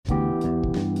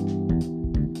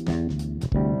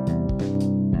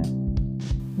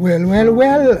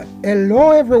Well. Hello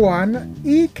everyone,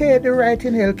 EK the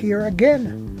Writing Elk here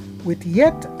again with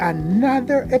yet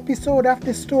another episode of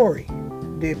the story,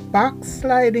 The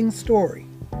Backsliding Story.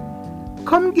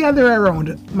 Come gather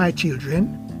around, my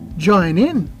children. Join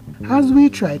in as we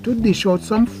try to dish out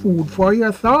some food for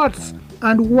your thoughts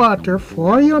and water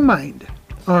for your mind.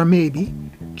 Or maybe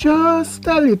just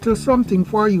a little something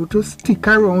for you to stick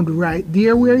around right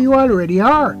there where you already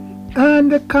are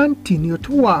and continue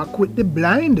to walk with the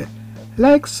blind,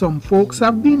 like some folks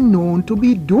have been known to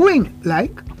be doing,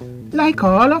 like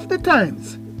all of the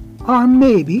times. Or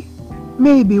maybe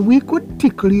we could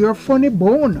tickle your funny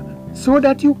bone so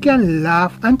that you can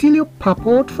laugh until you pop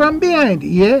out from behind.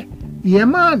 Yeah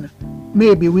man,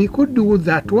 maybe we could do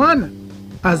that one.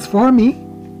 As for me,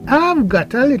 I've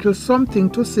got a little something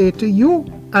to say to you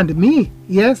and me,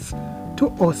 yes,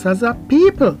 to us as a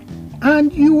people.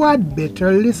 And you had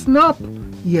better listen up.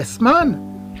 Yes,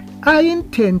 man. I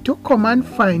intend to come and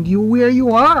find you where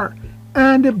you are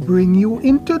and bring you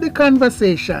into the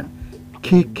conversation,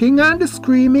 kicking and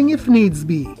screaming if needs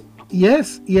be.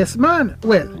 Yes, man.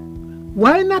 Well,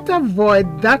 why not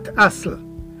avoid that hassle?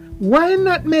 Why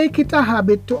not make it a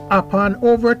habit to hop on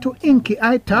over to Inky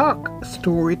I Talk,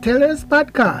 Storytellers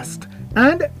Podcast,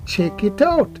 and check it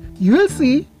out. You'll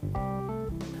see.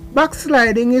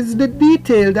 Backsliding is the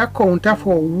detailed account of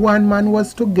how one man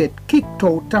was to get kicked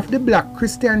out of the Black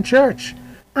Christian Church.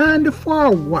 And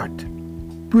for what?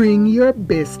 Bring your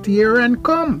best here and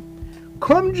come.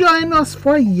 Come join us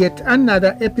for yet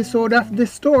another episode of the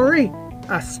story.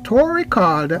 A story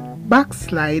called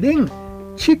Backsliding.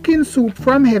 Chicken soup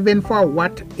from heaven for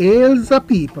what ails a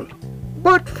people.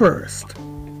 But first,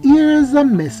 here's a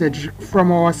message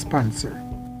from our sponsor.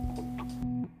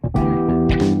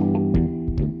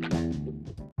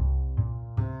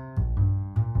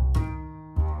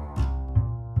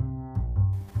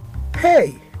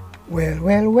 Hey,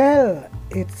 well,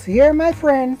 it's here, my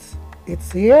friends.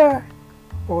 It's here.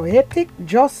 Poetic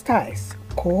Justice,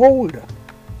 Cold,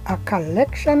 a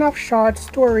collection of short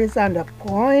stories and the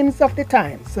poems of the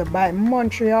times by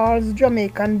Montreal's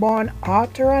Jamaican-born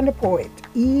author and poet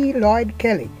E. Lloyd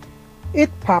Kelly.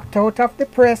 It popped out of the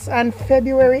press on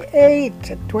February 8,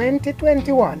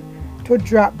 2021 to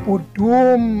drop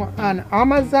boom on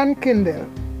Amazon Kindle.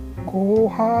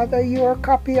 Go order your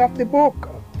copy of the book,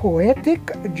 Poetic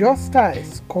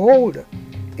Justice, Cold.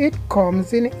 It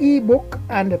comes in ebook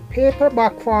and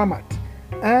paperback format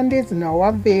and is now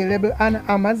available on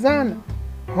Amazon.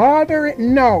 Order it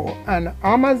now on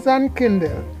Amazon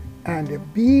Kindle and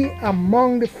be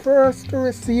among the first to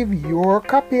receive your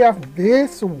copy of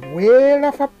this whale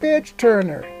of a page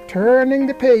turner, turning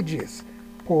the pages.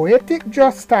 Poetic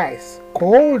Justice,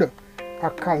 Cold, a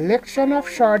collection of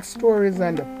short stories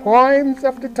and the poems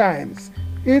of the times.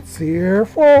 It's here,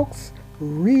 folks.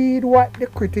 Read what the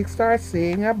critics are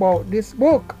saying about this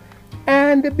book.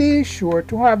 And be sure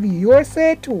to have your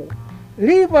say too.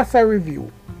 Leave us a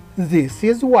review. This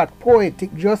is what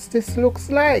Poetic Justice looks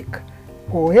like.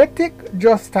 Poetic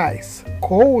Justice,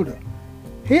 Cold.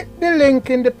 Hit the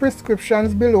link in the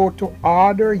prescriptions below to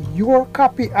order your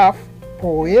copy of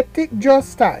Poetic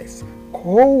Justice,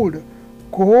 Cold.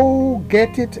 Go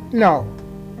get it now.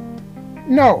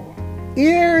 Now,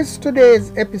 here's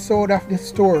today's episode of the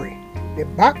story, The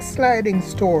Backsliding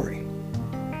Story.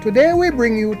 Today we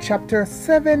bring you chapter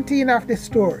 17 of the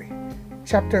story.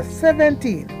 Chapter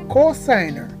 17,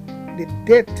 Cosigner, the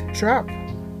Death Trap.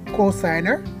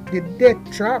 Cosigner, the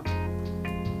Death Trap.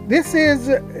 This is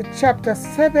chapter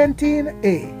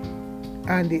 17a,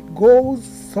 and it goes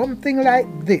something like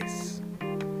this.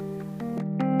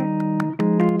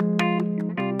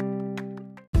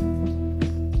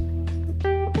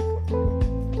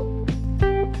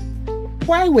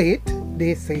 Why wait,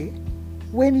 they say,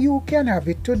 when you can have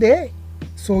it today?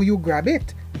 So you grab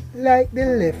it, like the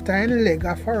left hind leg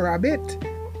of a rabbit.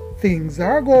 Things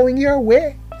are going your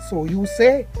way, so you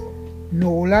say,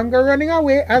 no longer running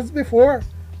away as before.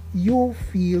 You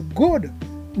feel good,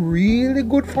 really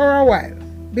good for a while,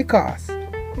 because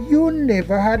you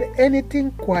never had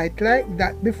anything quite like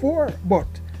that before. But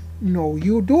now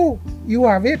you do, you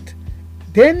have it.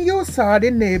 Then you saw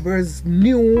the neighbor's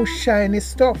new shiny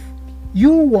stuff.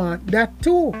 You want that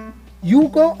too. You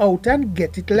go out and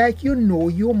get it like you know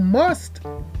you must.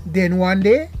 Then one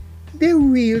day, the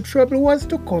real trouble was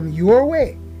to come your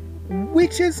way,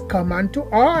 which is common to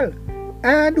all,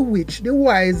 and which the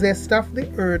wisest of the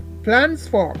earth plans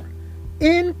for,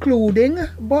 including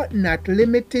but not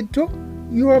limited to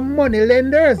your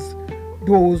moneylenders,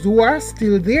 those who are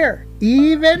still there,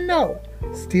 even now,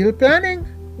 still planning,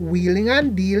 wheeling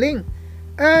and dealing,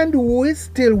 and who is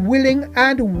still willing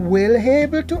and well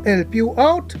able to help you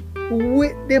out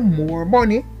with the more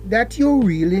money that you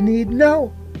really need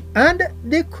now and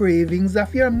the cravings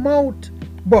of your mouth.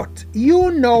 But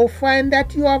you now find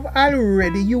that you have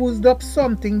already used up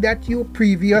something that you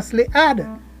previously had,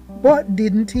 but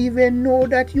didn't even know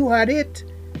that you had it.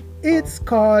 It's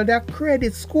called a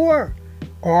credit score,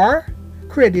 or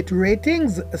credit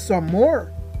ratings some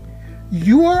more.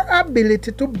 Your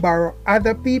ability to borrow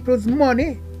other people's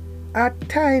money, a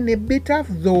tiny bit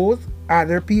of those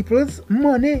other people's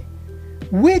money,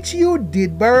 which you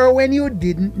did borrow when you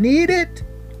didn't need it,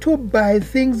 to buy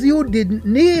things you didn't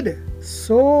need.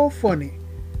 So funny.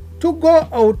 To go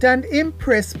out and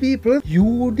impress people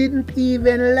you didn't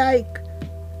even like.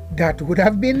 That would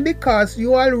have been because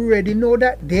you already know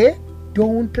that they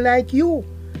don't like you.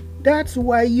 That's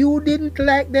why you didn't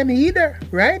like them either,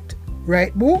 right?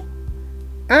 Right, boo?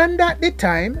 And at the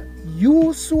time,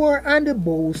 you swore and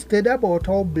boasted about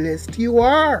how blessed you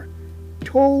are.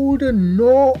 Told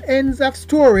no ends of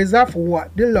stories of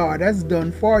what the Lord has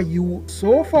done for you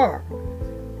so far.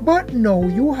 But now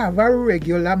you have a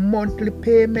regular monthly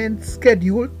payment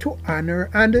schedule to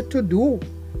honor and to do,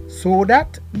 so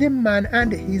that the man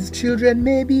and his children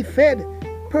may be fed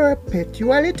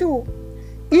perpetually too.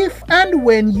 If and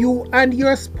when you and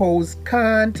your spouse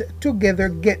can't together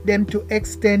get them to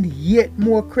extend yet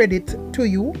more credit to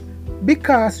you,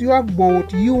 because you have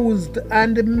both used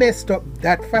and messed up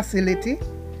that facility,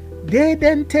 they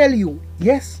then tell you,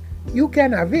 yes, you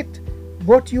can have it,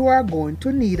 but you are going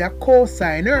to need a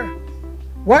co-signer.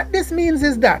 What this means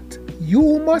is that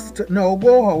you must now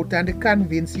go out and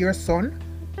convince your son,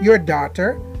 your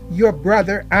daughter, your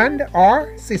brother and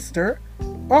or sister,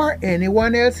 or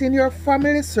anyone else in your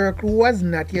family circle who has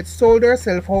not yet sold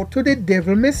herself out to the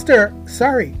devil,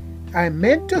 I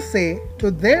meant to say to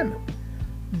them.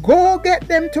 Go get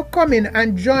them to come in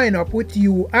and join up with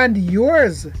you and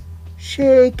yours,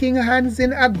 shaking hands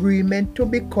in agreement to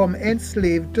become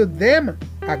enslaved to them.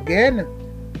 Again,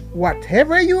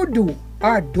 whatever you do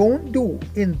or don't do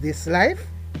in this life,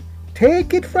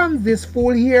 take it from this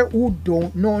fool here who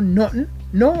don't know nothing.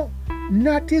 No,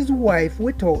 not his wife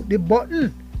without the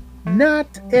button.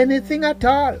 Not anything at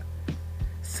all.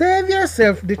 Save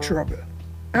yourself the trouble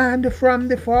and from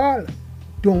the fall.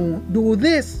 Don't do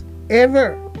this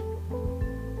ever.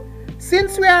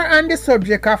 Since we are on the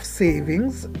subject of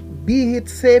savings, be it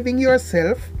saving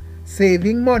yourself,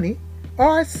 saving money,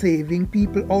 or saving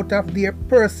people out of their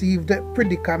perceived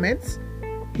predicaments,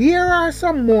 here are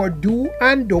some more do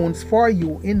and don'ts for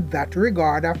you in that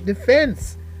regard of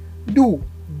defense. Do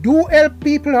help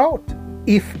people out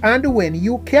if and when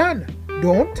you can.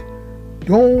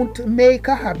 Don't make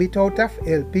a habit out of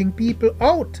helping people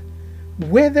out,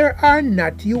 whether or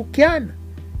not you can,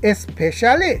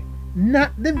 especially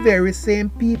not the very same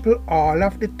people all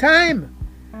of the time.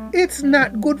 It's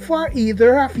not good for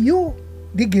either of you,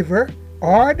 the giver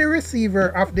or the receiver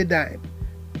of the dime.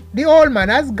 The old man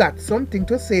has got something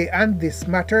to say on this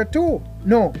matter too.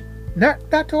 No, not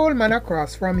that old man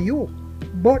across from you,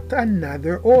 but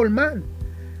another old man.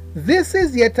 This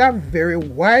is yet a very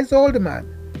wise old man,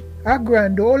 a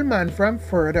grand old man from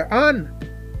further on.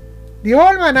 The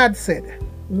old man had said,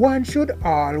 one should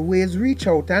always reach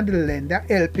out and lend a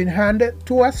helping hand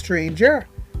to a stranger.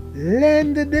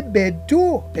 Lend the bed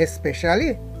too,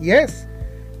 especially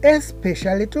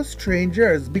to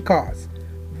strangers, because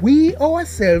we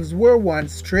ourselves were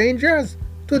once strangers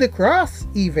to the cross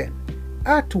even,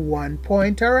 at one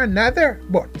point or another.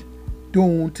 But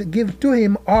don't give to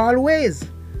him always.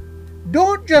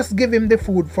 Don't just give him the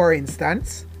food, for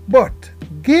instance, but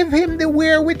give him the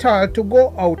wherewithal to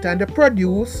go out and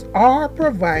produce or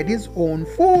provide his own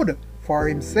food for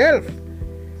himself.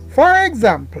 For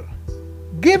example,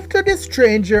 give to the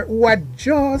stranger who had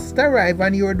just arrived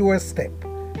on your doorstep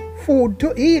food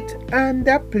to eat and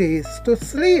a place to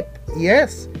sleep,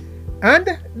 yes,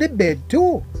 and the bed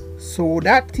too, so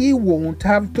that he won't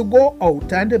have to go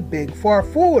out and beg for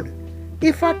food,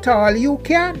 if at all you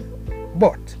can.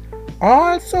 But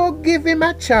also give him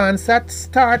a chance at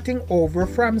starting over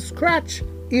from scratch,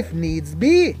 if needs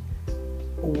be.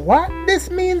 What this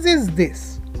means is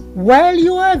this: while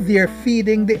you are there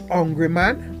feeding the hungry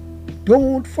man,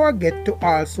 don't forget to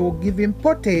also give him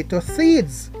potato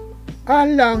seeds,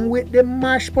 along with the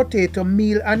mashed potato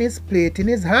meal on his plate in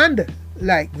his hand,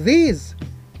 like these.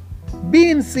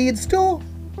 Bean seeds too.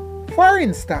 For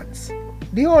instance,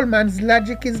 the old man's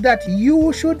logic is that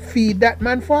you should feed that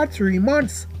man for 3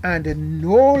 months and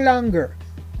no longer.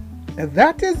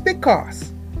 That is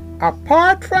because,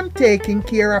 apart from taking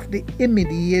care of the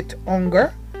immediate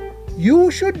hunger,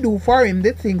 you should do for him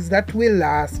the things that will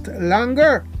last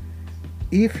longer.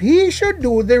 if he should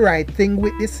do the right thing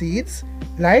with the seeds,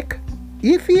 like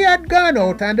if he had gone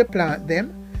out and plant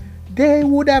them, they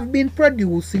would have been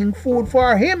producing food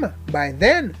for him by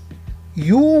then.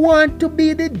 You want to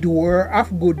be the doer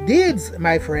of good deeds,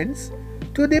 my friends,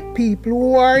 to the people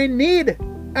who are in need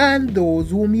and those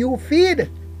whom you feed,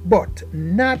 but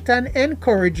not an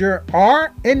encourager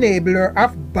or enabler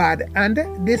of bad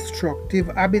and destructive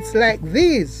habits like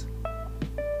these.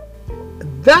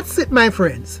 That's it, my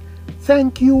friends.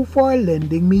 Thank you for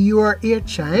lending me your ear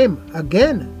chime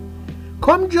again.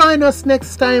 Come join us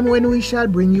next time when we shall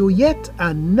bring you yet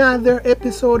another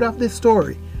episode of the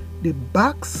story, the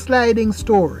backsliding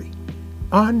story.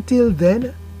 Until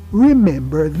then,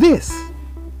 remember this.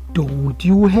 Don't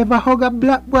you ever hug a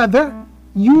black brother?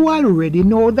 You already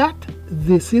know that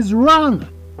this is wrong.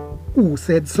 Who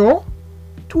said so?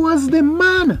 'Twas the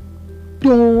man.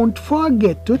 Don't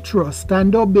forget to trust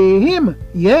and obey him.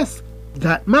 Yes,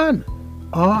 that man.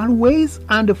 Always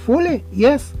and fully.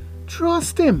 Yes,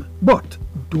 trust him. But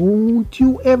don't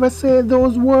you ever say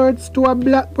those words to a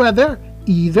black brother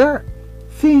either.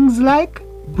 Things like,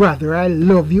 brother, I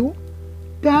love you.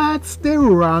 That's the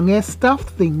wrongest of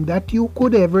thing that you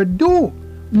could ever do.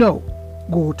 No,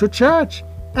 go to church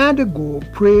and go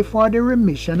pray for the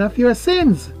remission of your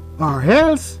sins. Or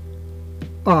else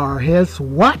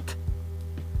what?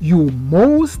 You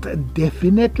most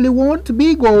definitely won't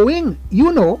be going,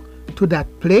 to that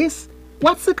place.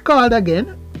 What's it called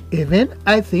again? Heaven,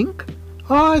 I think.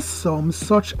 Or some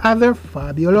such other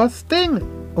fabulous thing.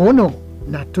 Oh no,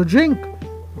 not to drink.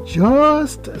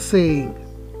 Just saying.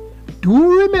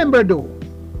 Do remember though,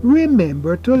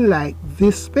 remember to like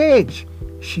this page.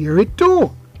 Share it too.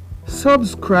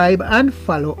 Subscribe and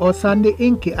follow us on the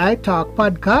Inky I Talk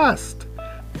podcast.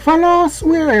 Follow us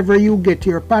wherever you get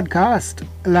your podcast,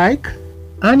 like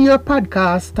on your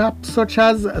podcast app such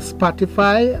as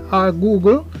Spotify or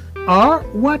Google or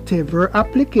whatever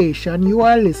application you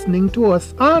are listening to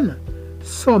us on.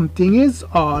 Something is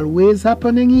always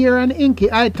happening here on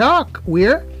Inky I Talk,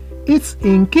 where it's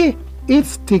inky, it's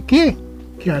sticky,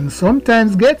 can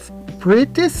sometimes get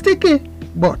pretty sticky.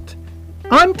 But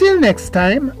until next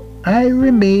time, I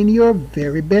remain your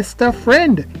very best of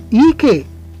friend, EK,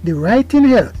 the Writing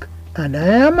Helk, and I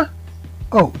am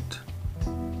out.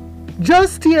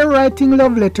 Just here writing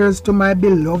love letters to my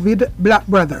beloved black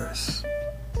brothers.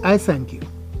 I thank you.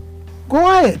 Go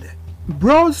ahead,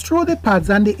 browse through the pads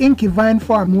and the Inky Vine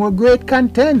for more great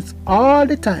contents all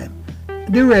the time.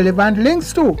 The relevant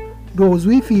links to those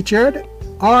we featured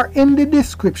are in the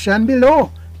description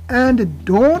below. And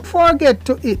don't forget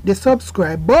to hit the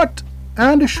subscribe button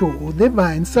and show the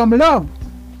Vine some love.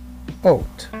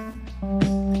 Out.